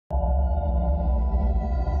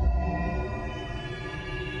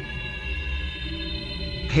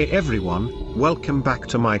Hey everyone, welcome back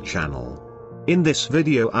to my channel. In this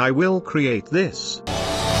video I will create this.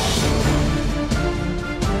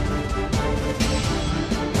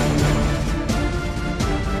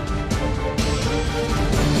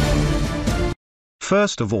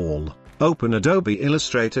 First of all, open Adobe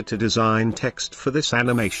Illustrator to design text for this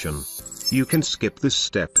animation. You can skip this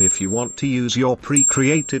step if you want to use your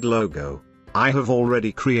pre-created logo. I have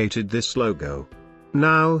already created this logo.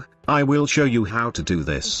 Now, I will show you how to do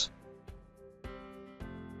this.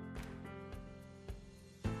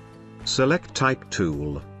 Select Type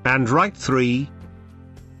tool, and write 3.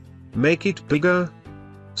 Make it bigger.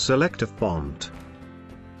 Select a font.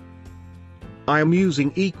 I am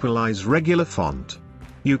using Equalize regular font.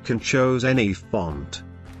 You can choose any font.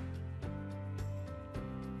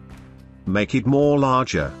 Make it more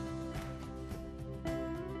larger.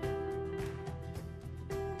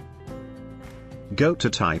 Go to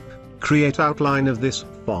Type, create outline of this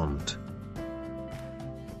font.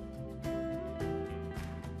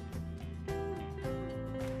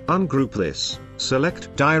 Ungroup this,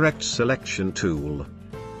 select Direct Selection tool.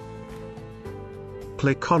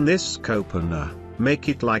 Click on this opener, make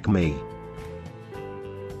it like me.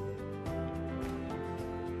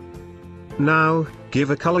 Now, give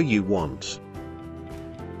a color you want.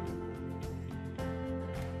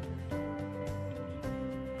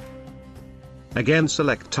 Again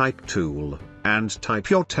select Type tool, and type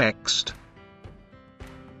your text.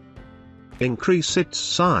 Increase its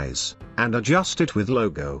size, and adjust it with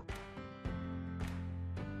logo.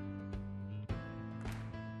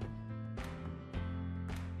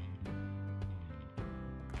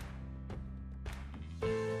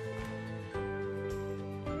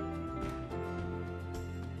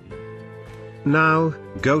 Now,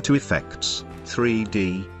 go to Effects,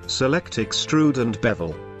 3D, select Extrude and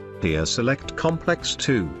Bevel. Here select Complex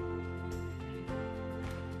 2.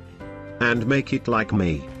 And make it like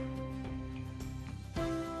me.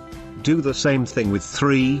 Do the same thing with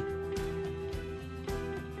 3.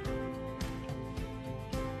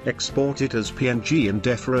 Export it as PNG in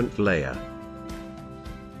different layer.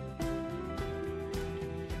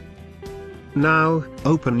 Now,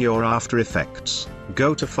 open your After Effects,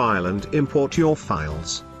 go to File and import your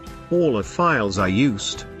files. All the files I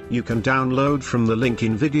used, you can download from the link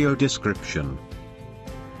in video description.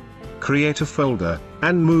 Create a folder,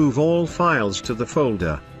 and move all files to the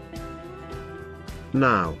folder.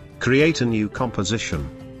 Now, create a new composition.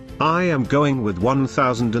 I am going with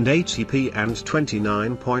 1080p and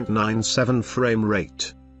 29.97 frame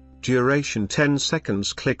rate. Duration 10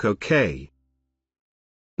 seconds. Click OK.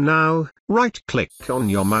 Now, right-click on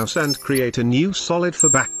your mouse and create a new solid for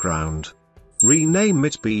background. Rename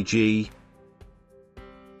it BG.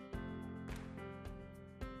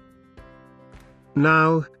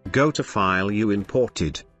 Now, go to File you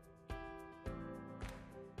imported.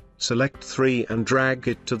 Select 3 and drag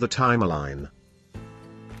it to the timeline.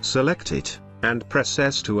 Select it, and press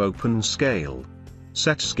S to open scale.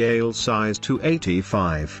 Set scale size to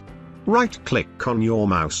 85. Right-click on your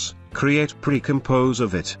mouse, create pre-compose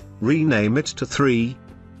of it, rename it to 3.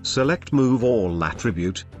 Select Move All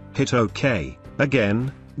Attribute, hit OK.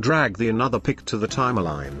 Again, drag the another pic to the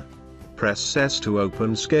timeline. Press S to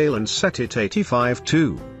open scale and set it 85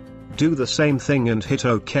 too. Do the same thing and hit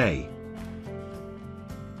OK.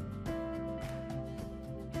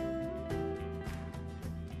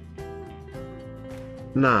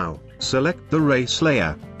 Now, select the race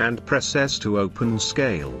layer, and press S to open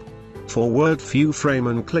scale. Forward few frame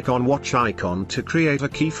and click on watch icon to create a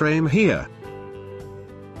keyframe here.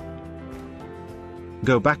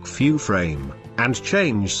 Go back few frame, and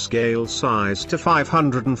change scale size to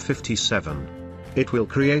 557. It will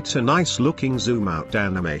create a nice looking zoom out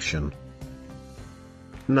animation.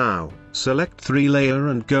 Now, select 3 layer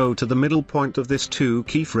and go to the middle point of this 2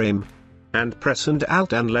 keyframe. And press and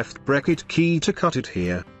Alt and left bracket key to cut it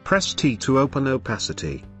here, press T to open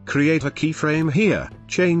opacity, create a keyframe here,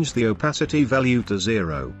 change the opacity value to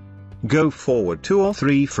 0. Go forward 2 or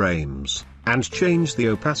 3 frames, and change the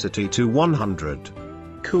opacity to 100.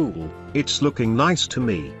 Cool, it's looking nice to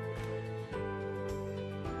me.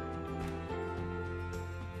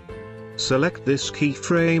 Select this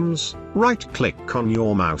keyframes, right-click on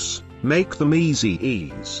your mouse, make them easy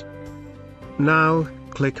ease. Now,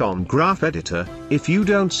 click on Graph Editor. If you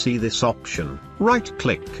don't see this option,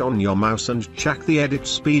 right-click on your mouse and check the Edit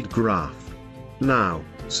Speed graph. Now,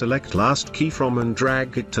 select last keyframe and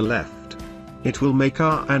drag it to left. It will make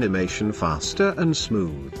our animation faster and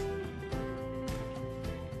smooth.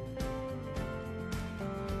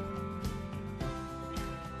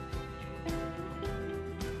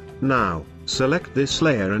 Now, Select this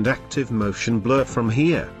layer and active motion blur from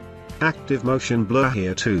here. Active motion blur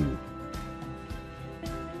here too.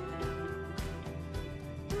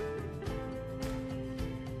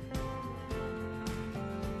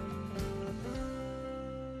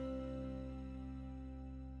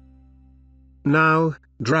 Now,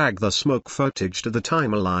 drag the smoke footage to the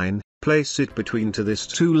timeline, place it between to this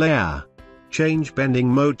 2 layer. Change bending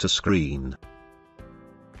mode to screen.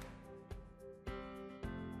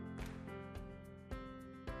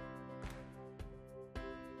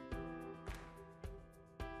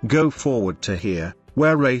 Go forward to here,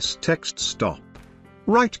 where erase text stop.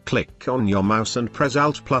 Right-click on your mouse and press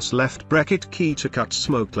Alt plus left bracket key to cut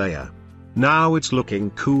smoke layer. Now it's looking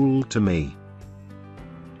cool to me.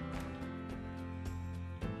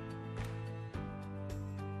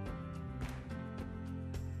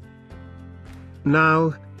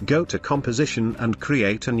 Now, go to composition and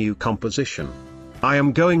create a new composition. I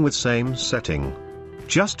am going with same setting.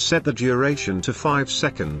 Just set the duration to 5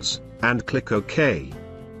 seconds, and click OK.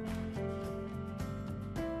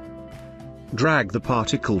 Drag the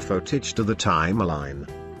particle footage to the timeline.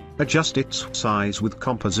 Adjust its size with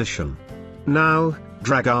composition. Now,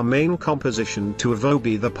 drag our main composition to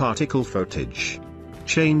avoid the particle footage.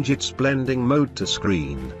 Change its blending mode to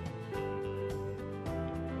screen.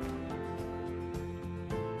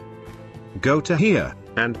 Go to here,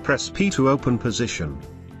 and press P to open position.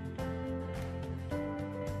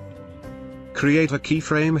 Create a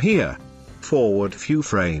keyframe here. Forward few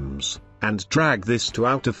frames, and drag this to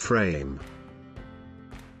out of frame.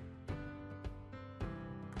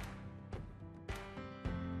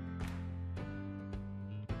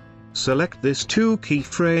 Select this 2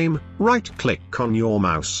 keyframe, right-click on your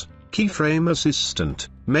mouse, keyframe assistant,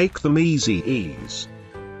 make them ease.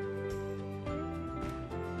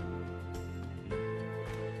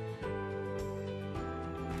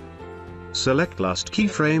 Select last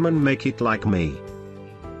keyframe and make it like me.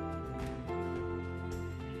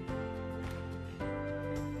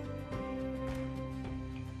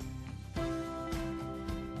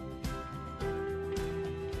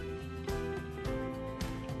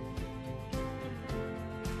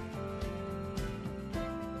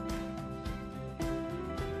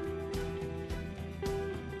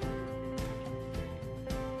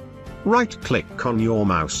 Right-click on your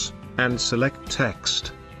mouse, and select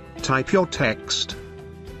text. Type your text.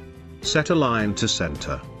 Set align to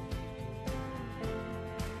center.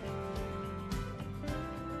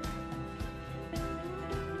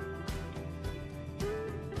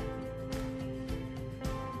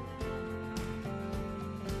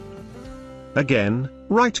 Again,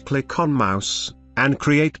 right-click on mouse, and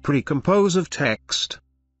create pre-compose of text.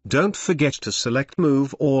 Don't forget to select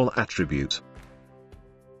Move All attribute.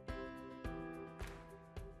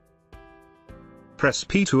 Press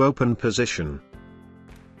P to open position.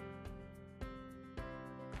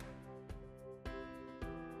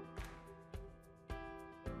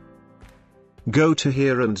 Go to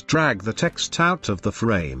here and drag the text out of the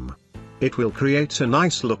frame. It will create a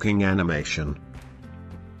nice looking animation.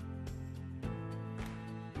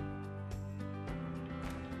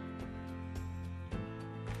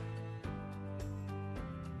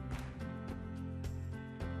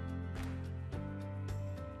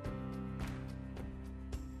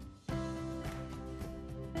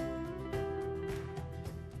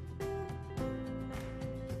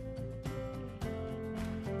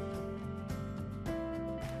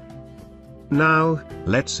 Now,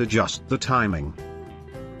 let's adjust the timing.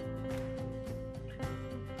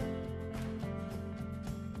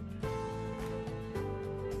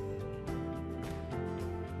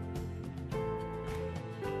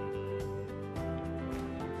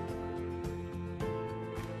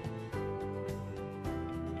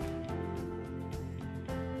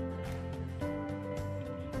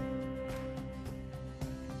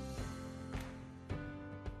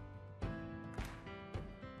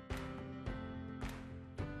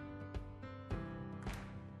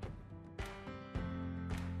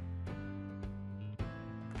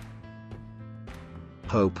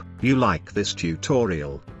 Hope you like this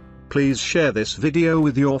tutorial. Please share this video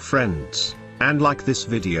with your friends, and like this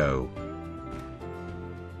video.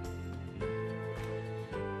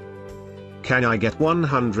 Can I get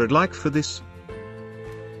 100 likes for this?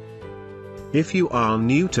 If you are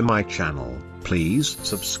new to my channel, please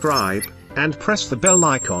subscribe, and press the bell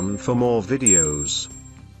icon for more videos.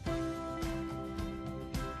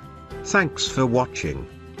 Thanks for watching.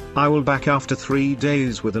 I will back after 3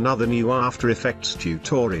 days with another new After Effects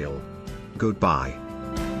tutorial. Goodbye.